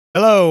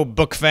Hello,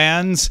 book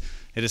fans.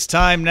 It is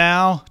time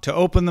now to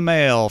open the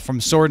mail from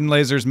Sword and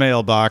Laser's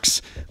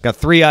mailbox. Got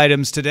 3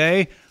 items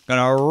today.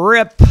 Gonna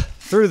rip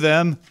through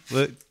them,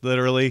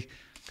 literally,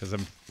 because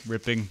I'm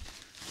ripping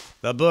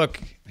the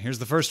book. Here's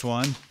the first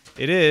one.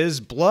 It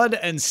is Blood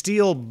and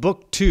Steel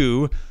Book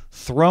 2,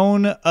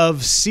 Throne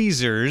of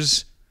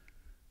Caesars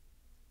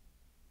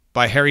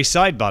by Harry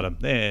Sidebottom.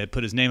 They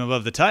put his name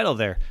above the title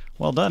there.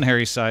 Well done,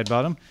 Harry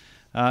Sidebottom.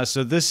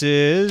 So this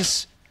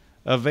is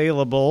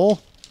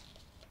available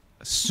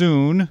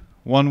soon,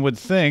 one would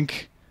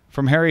think,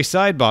 from Harry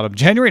Sidebottom.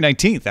 January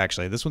 19th,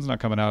 actually. This one's not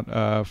coming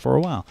out for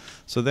a while.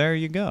 So there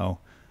you go.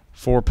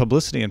 For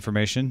publicity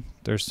information,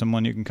 there's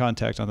someone you can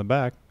contact on the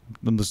back.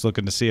 I'm just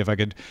looking to see if I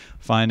could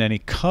find any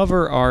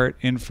cover art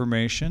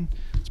information.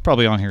 It's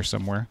probably on here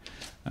somewhere.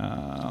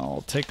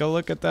 I'll take a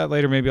look at that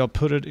later. Maybe I'll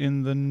put it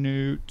in the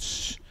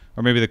notes.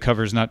 Or maybe the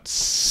cover's not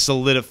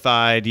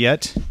solidified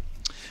yet.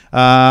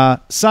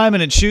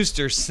 Simon &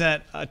 Schuster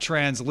sent a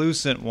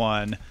translucent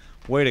one.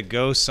 Way to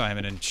go,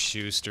 Simon &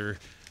 Schuster.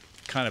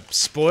 Kind of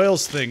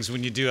spoils things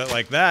when you do it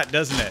like that,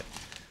 doesn't it?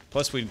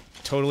 Plus, we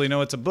totally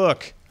know it's a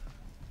book.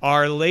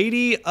 Our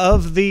Lady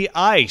of the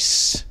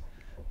Ice.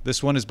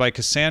 This one is by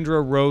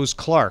Cassandra Rose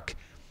Clarke.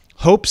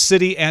 Hope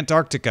City,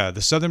 Antarctica,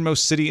 the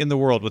southernmost city in the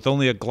world, with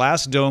only a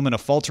glass dome and a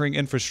faltering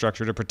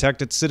infrastructure to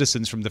protect its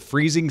citizens from the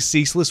freezing,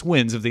 ceaseless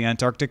winds of the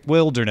Antarctic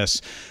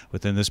wilderness.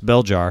 Within this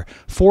bell jar,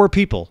 4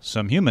 people,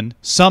 some human,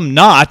 some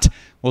not,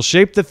 will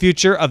shape the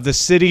future of the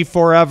city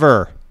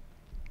forever.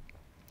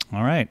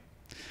 All right.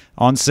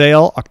 On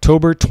sale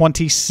October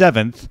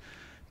 27th,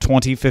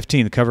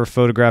 2015. The cover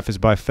photograph is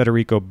by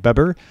Federico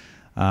Beber,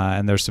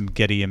 and there's some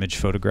Getty image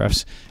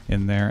photographs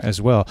in there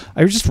as well.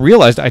 I just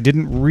realized I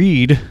didn't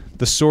read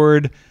the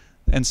Sword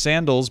and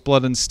Sandals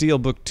Blood and Steel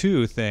Book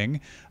 2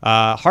 thing.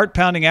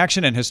 Heart-pounding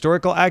action and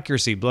historical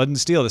accuracy. Blood and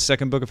Steel, the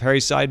second book of Harry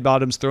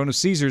Sidebottom's Throne of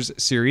Caesars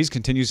series,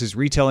 continues his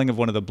retelling of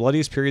one of the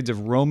bloodiest periods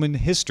of Roman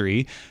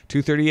history,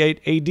 238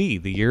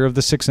 AD, the year of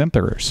the 6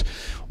 emperors.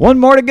 One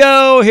more to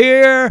go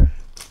here.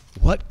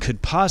 What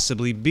could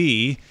possibly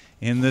be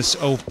in this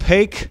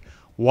opaque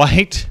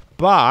white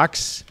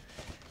box?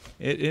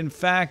 It, in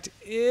fact,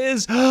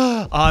 is...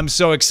 I'm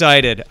so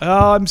excited.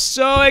 Oh, I'm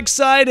so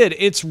excited.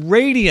 It's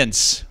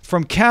Radiance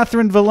from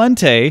Catherynne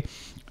Valente.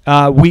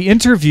 We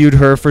interviewed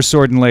her for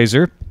Sword and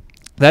Laser.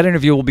 That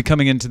interview will be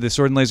coming into the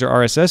Sword and Laser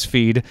RSS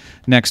feed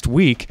next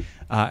week.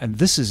 And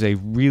this is a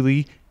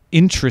really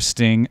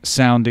interesting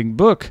sounding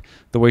book,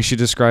 the way she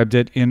described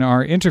it in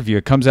our interview.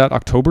 It comes out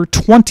October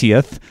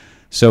 20th,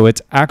 so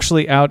it's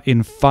actually out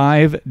in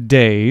 5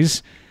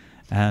 days.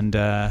 And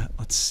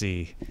let's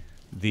see.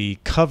 The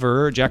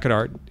cover, jacket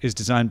art, is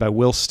designed by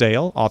Will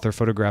Stale, author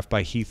photographed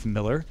by Heath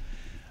Miller.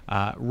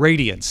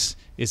 Radiance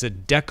is a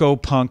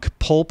deco-punk,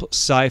 pulp,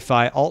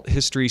 sci-fi,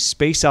 alt-history,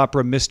 space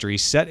opera mystery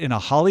set in a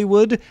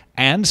Hollywood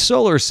and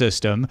solar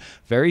system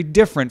very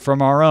different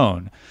from our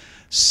own.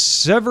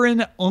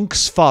 Severin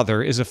Unk's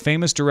father is a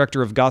famous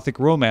director of Gothic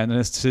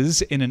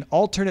romances in an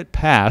alternate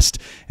past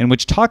in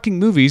which talking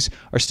movies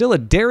are still a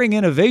daring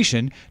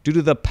innovation due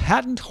to the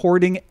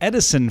patent-hoarding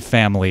Edison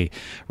family.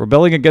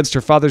 Rebelling against her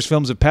father's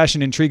films of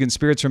passion, intrigue, and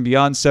spirits from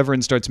beyond,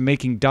 Severin starts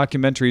making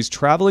documentaries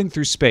traveling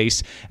through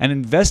space and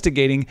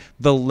investigating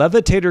the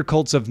levitator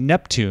cults of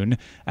Neptune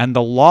and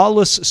the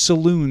lawless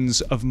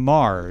saloons of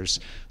Mars.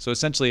 So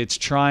essentially it's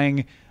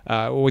trying...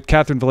 what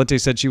Catherynne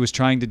Valente said she was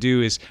trying to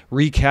do is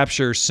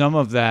recapture some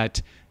of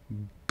that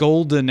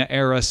golden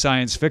era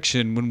science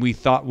fiction when we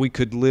thought we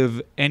could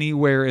live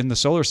anywhere in the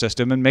solar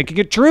system and making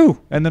it true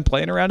and then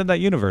playing around in that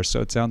universe. So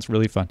it sounds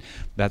really fun.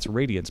 That's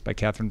Radiance by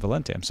Catherynne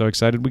Valente. I'm so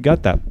excited we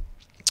got that.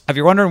 If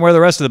you're wondering where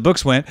the rest of the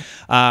books went,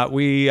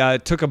 we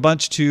took a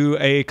bunch to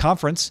a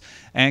conference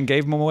and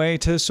gave them away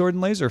to Sword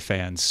and Laser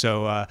fans.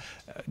 So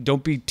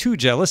don't be too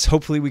jealous.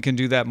 Hopefully we can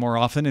do that more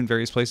often in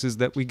various places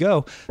that we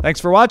go.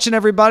 Thanks for watching,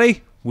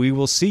 everybody. We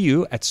will see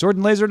you at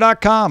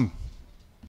swordandlaser.com.